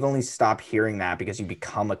of feel like you've only stopped hearing that because you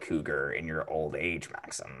become a cougar in your old age,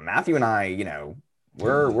 Maxim. Matthew and I,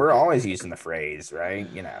 we're always using the phrase,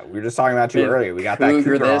 right? We were just talking about you earlier. We got that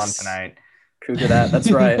cougar on tonight. Cougar that.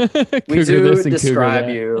 That's right. We do describe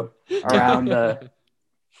you around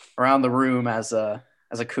the room as a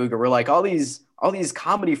cougar. We're like all these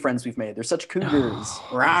comedy friends we've made. They're such cougars. Oh,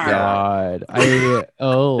 God,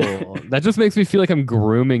 that just makes me feel like I'm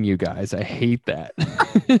grooming you guys. I hate that.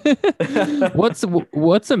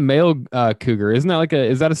 What's a male cougar? Is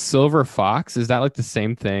that a silver fox? Is that like the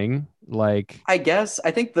same thing? Like, I guess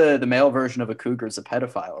I think the male version of a cougar is a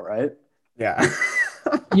pedophile, right? Yeah.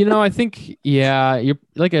 I think you're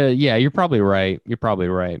probably right. You're probably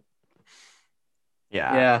right.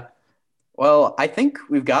 Yeah. Well, I think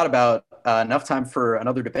we've got about enough time for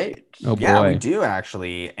another debate. Oh boy. Yeah, we do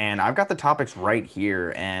actually. And I've got the topics right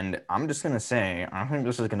here, and I'm just going to say, I think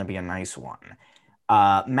this is going to be a nice one.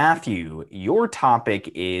 Matthew, your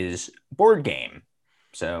topic is board game.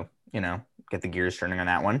 So, get the gears turning on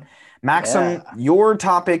that one. Maxim, your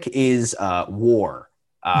topic is war.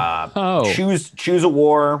 Choose a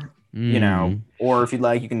war, or if you'd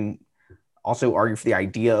like, you can also argue for the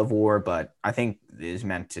idea of war, but I think it is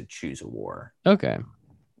meant to choose a war. Okay.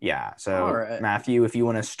 Yeah. So, right. Matthew, if you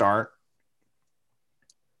want to start.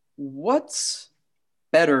 What's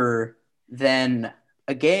better than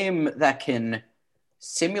a game that can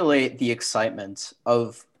simulate the excitement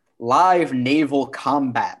of live naval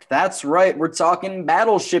combat? That's right. We're talking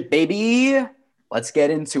Battleship, baby. Let's get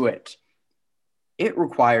into it. It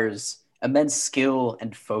requires immense skill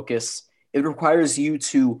and focus. It requires you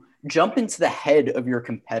to jump into the head of your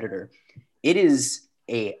competitor. It is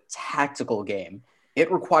a tactical game.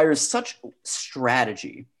 It requires such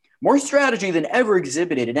strategy, more strategy than ever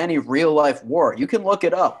exhibited in any real life war. You can look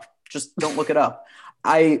it up. Just don't look it up.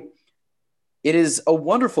 It is a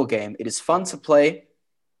wonderful game. It is fun to play.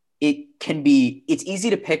 It's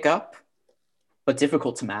easy to pick up, but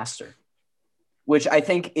difficult to master, which I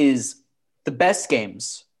think is the best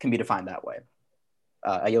games can be defined that way.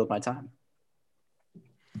 I yield my time.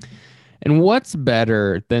 And what's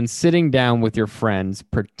better than sitting down with your friends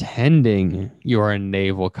pretending you're in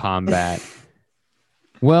naval combat?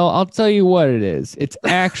 Well, I'll tell you what it is. It's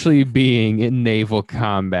actually being in naval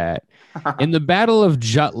combat. In the Battle of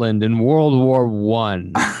Jutland in World War I,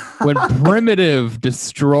 when primitive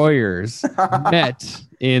destroyers met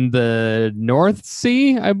in the North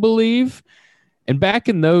Sea, I believe. And back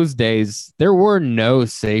in those days, there were no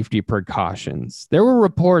safety precautions. There were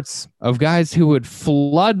reports of guys who would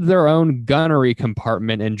flood their own gunnery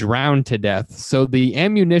compartment and drown to death so the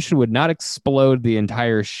ammunition would not explode the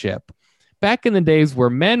entire ship. Back in the days where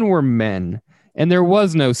men were men and there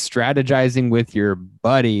was no strategizing with your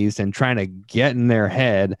buddies and trying to get in their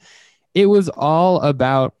head, it was all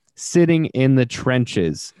about sitting in the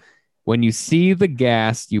trenches. When you see the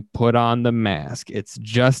gas, you put on the mask. It's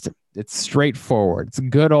straightforward. It's a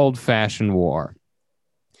good old-fashioned war.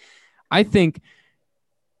 I think,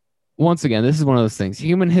 once again, this is one of those things.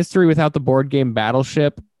 Human history without the board game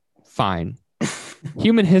Battleship, fine.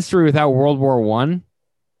 Human history without World War I,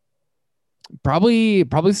 probably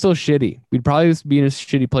still shitty. We'd probably be in a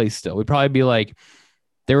shitty place still. We'd probably be like,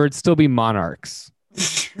 there would still be monarchs,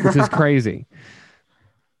 which is crazy.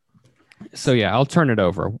 So yeah, I'll turn it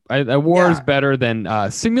over. War is better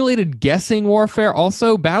than simulated guessing warfare.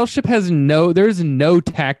 Also, Battleship there's no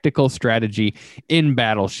tactical strategy in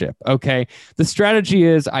Battleship. Okay, the strategy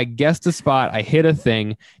is I guessed a spot, I hit a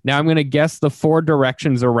thing. Now I'm going to guess the 4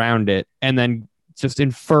 directions around it, and then just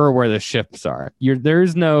infer where the ships are. There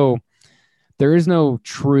is no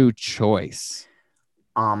true choice.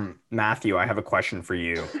 Matthew, I have a question for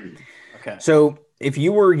you. Okay. So if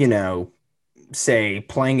you were, say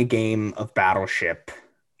playing a game of Battleship,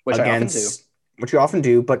 which you often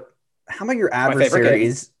do, but how about your my favorite adversary game.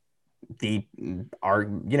 is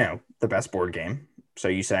the best board game, so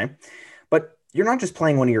you say, but you're not just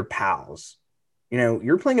playing one of your pals.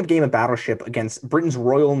 You're playing a game of Battleship against Britain's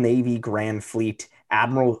Royal Navy Grand Fleet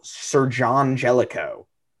Admiral Sir John Jellicoe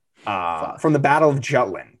Fuck. from the Battle of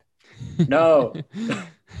Jutland. No.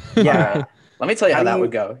 Yeah. Let me tell you How how do that you-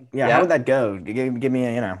 would go. Yeah, how would that go? Give me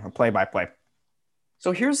a play-by-play.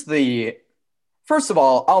 So first of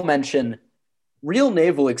all, I'll mention real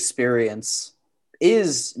naval experience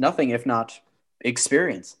is nothing if not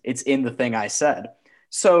experience. It's in the thing I said.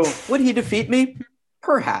 So would he defeat me?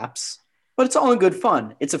 Perhaps. But it's all in good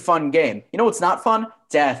fun. It's a fun game. You know what's not fun?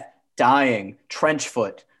 Death, dying, trench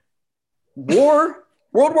foot. War?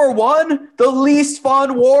 World War One? The least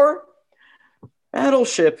fun war?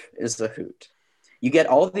 Battleship is a hoot. You get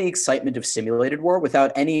all the excitement of simulated war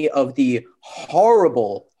without any of the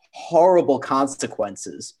horrible, horrible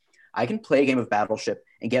consequences. I can play a game of Battleship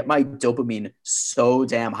and get my dopamine so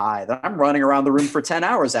damn high that I'm running around the room for 10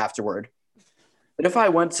 hours afterward. But if I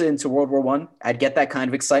went into World War One, I'd get that kind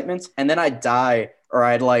of excitement, and then I'd die, or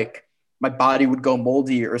my body would go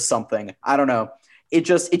moldy or something. I don't know. It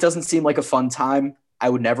doesn't seem like a fun time. I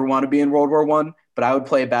would never want to be in World War One, but I would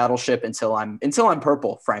play Battleship until I'm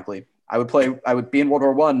purple, frankly. I would be in World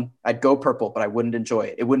War One. I'd go purple, but I wouldn't enjoy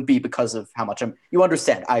it. It wouldn't be because of how much you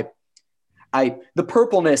understand. The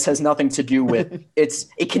purpleness has nothing to do with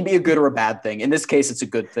it can be a good or a bad thing. In this case, it's a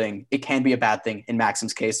good thing. It can be a bad thing. In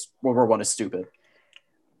Maxim's case, World War One is stupid.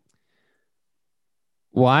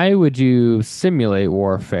 Why would you simulate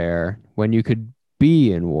warfare when you could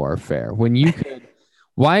be in warfare? When you could,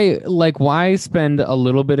 why spend a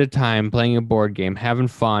little bit of time playing a board game, having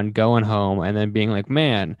fun, going home, and then being like,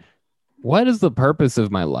 man, what is the purpose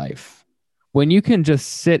of my life? When you can just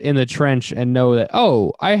sit in the trench and know that,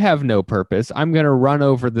 oh, I have no purpose. I'm going to run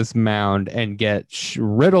over this mound and get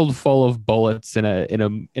riddled full of bullets in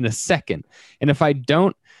a second. And if I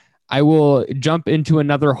don't, I will jump into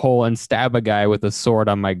another hole and stab a guy with a sword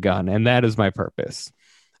on my gun. And that is my purpose.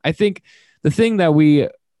 I think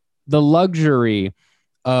the luxury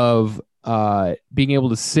of being able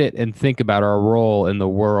to sit and think about our role in the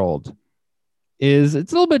world it's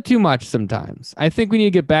a little bit too much sometimes. I think we need to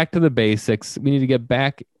get back to the basics. We need to get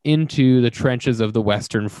back into the trenches of the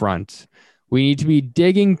Western Front. We need to be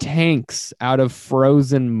digging tanks out of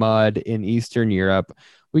frozen mud in Eastern Europe.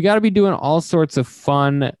 We got to be doing all sorts of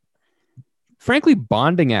fun, frankly,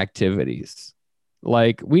 bonding activities.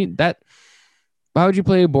 Why would you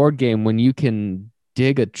play a board game when you can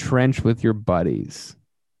dig a trench with your buddies?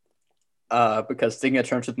 Because digging a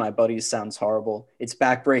trench with my buddies sounds horrible. It's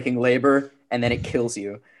backbreaking labor, and then it kills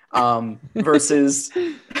you. Versus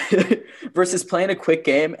playing a quick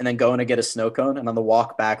game and then going to get a snow cone, and on the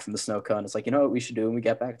walk back from the snow cone, it's like, you know what we should do when we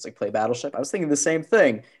get back? It's like play Battleship. I was thinking the same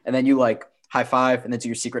thing. And then you high five and then do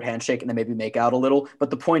your secret handshake and then maybe make out a little.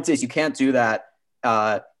 But the point is, you can't do that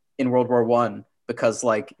in World War One because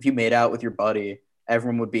if you made out with your buddy,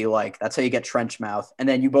 everyone would be like, that's how you get trench mouth. And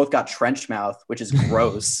then you both got trench mouth, which is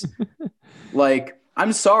gross.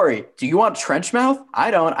 I'm sorry. Do you want trench mouth?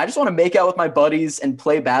 I don't. I just want to make out with my buddies and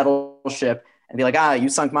play Battleship and be like, you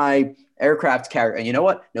sunk my aircraft carrier. And you know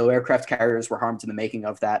what? No aircraft carriers were harmed in the making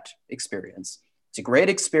of that experience. It's a great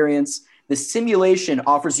experience. The simulation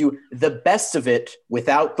offers you the best of it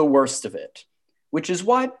without the worst of it, which is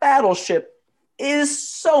why Battleship is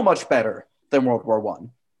so much better than World War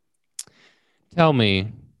One. Tell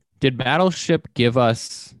me, did Battleship give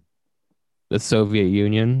us the Soviet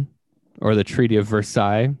Union or the Treaty of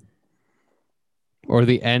Versailles or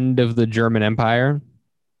the end of the German Empire?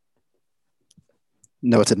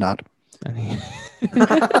 No, it did not.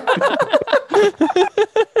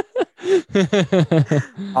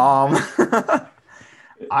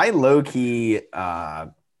 I low-key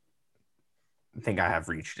think I have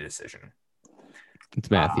reached a decision.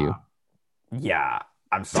 It's Matthew. Yeah,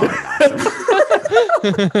 I'm sorry,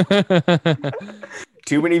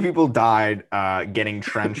 Too many people died getting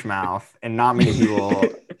trench mouth, and not many people.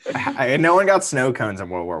 No one got snow cones in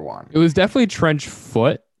World War One. It was definitely trench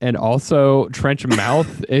foot, and also trench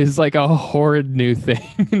mouth is like a horrid new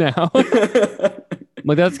thing now.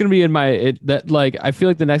 That's gonna be in my I feel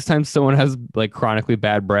like the next time someone has chronically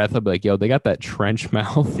bad breath, I'll be like, yo, they got that trench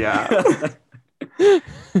mouth. Yeah. It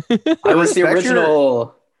was the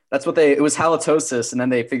original. That's what it was halitosis, and then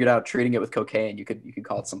they figured out treating it with cocaine. You could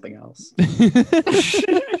call it something else.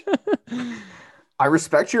 I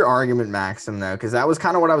respect your argument, Maxim, though, because that was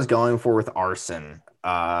kind of what I was going for with arson.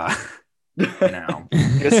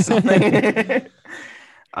 Just something.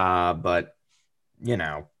 But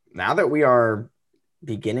now that we are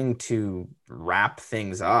beginning to wrap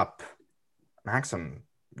things up, Maxim,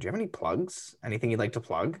 Do you have any plugs? Anything you'd like to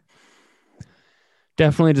plug?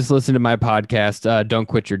 Definitely just listen to my podcast. Don't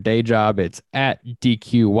quit your day job. It's at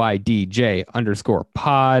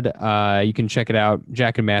DQYDJ_pod. You can check it out.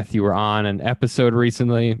 Jack and Matthew were on an episode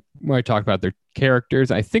recently where I talked about their characters.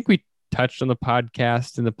 I think we touched on the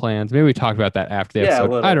podcast and the plans. Maybe we talked about that after the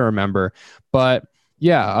episode. I don't remember. But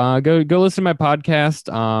yeah, go listen to my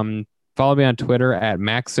podcast. Follow me on Twitter at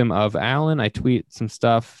Maxim of Allen. I tweet some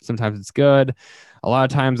stuff. Sometimes it's good. A lot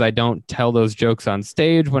of times I don't tell those jokes on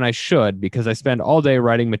stage when I should, because I spend all day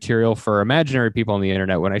writing material for imaginary people on the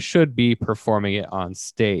internet when I should be performing it on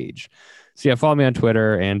stage. So yeah, follow me on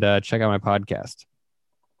Twitter and check out my podcast.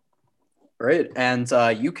 Great. And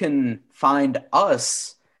you can find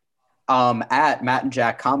us at Matt and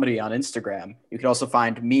Jack Comedy on Instagram. You can also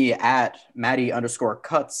find me at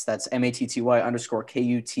Matty_Cutz. That's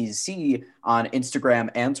MATTY_KUTZ on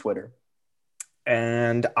Instagram and Twitter.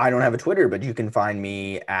 And I don't have a Twitter, but you can find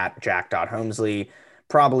me at jack.homesley.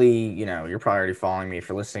 Probably, you're probably already following me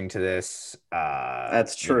for listening to this.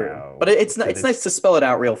 That's true. But it's nice to spell it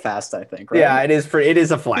out real fast, I think, right? Yeah, it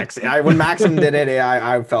is a flex. When Maxim did it,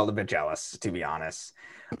 I felt a bit jealous, to be honest.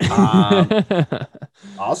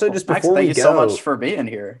 Also, just Max, before we go, thank you so much for being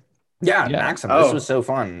here. Yeah. Maxim, this was so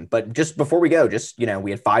fun. But just before we go, we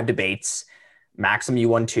had 5 debates. Maxim, you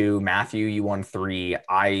won 2. Matthew, you won 3.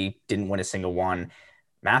 I didn't win a single one.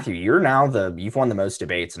 Matthew, you've won the most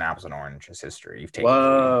debates in Apples and Oranges history. You've taken.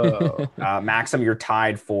 Whoa. Maxim, you're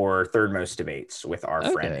tied for 3rd most debates with our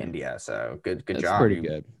friend India. So good That's job. Pretty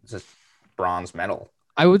good. It's a bronze medal.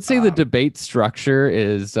 I would say the debate structure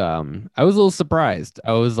is I was a little surprised.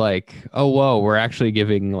 I was like, oh, whoa, we're actually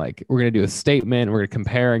giving, we're going to do a statement. We're going to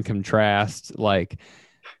compare and contrast.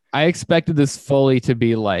 I expected this fully to be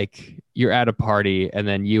you're at a party and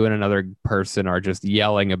then you and another person are just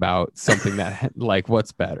yelling about something that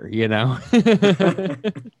what's better,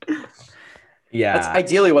 Yeah, that's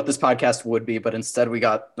ideally what this podcast would be, but instead we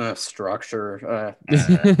got structure.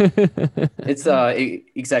 It's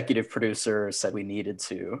executive producer said we needed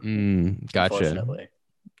to. Gotcha. Unfortunately.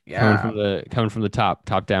 Yeah, coming from the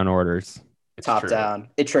top down orders. Top down,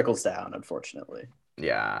 it trickles down. Unfortunately.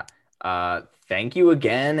 Yeah. Thank you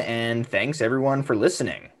again, and thanks everyone for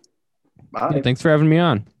listening. Bye. Yeah, thanks for having me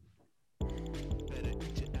on.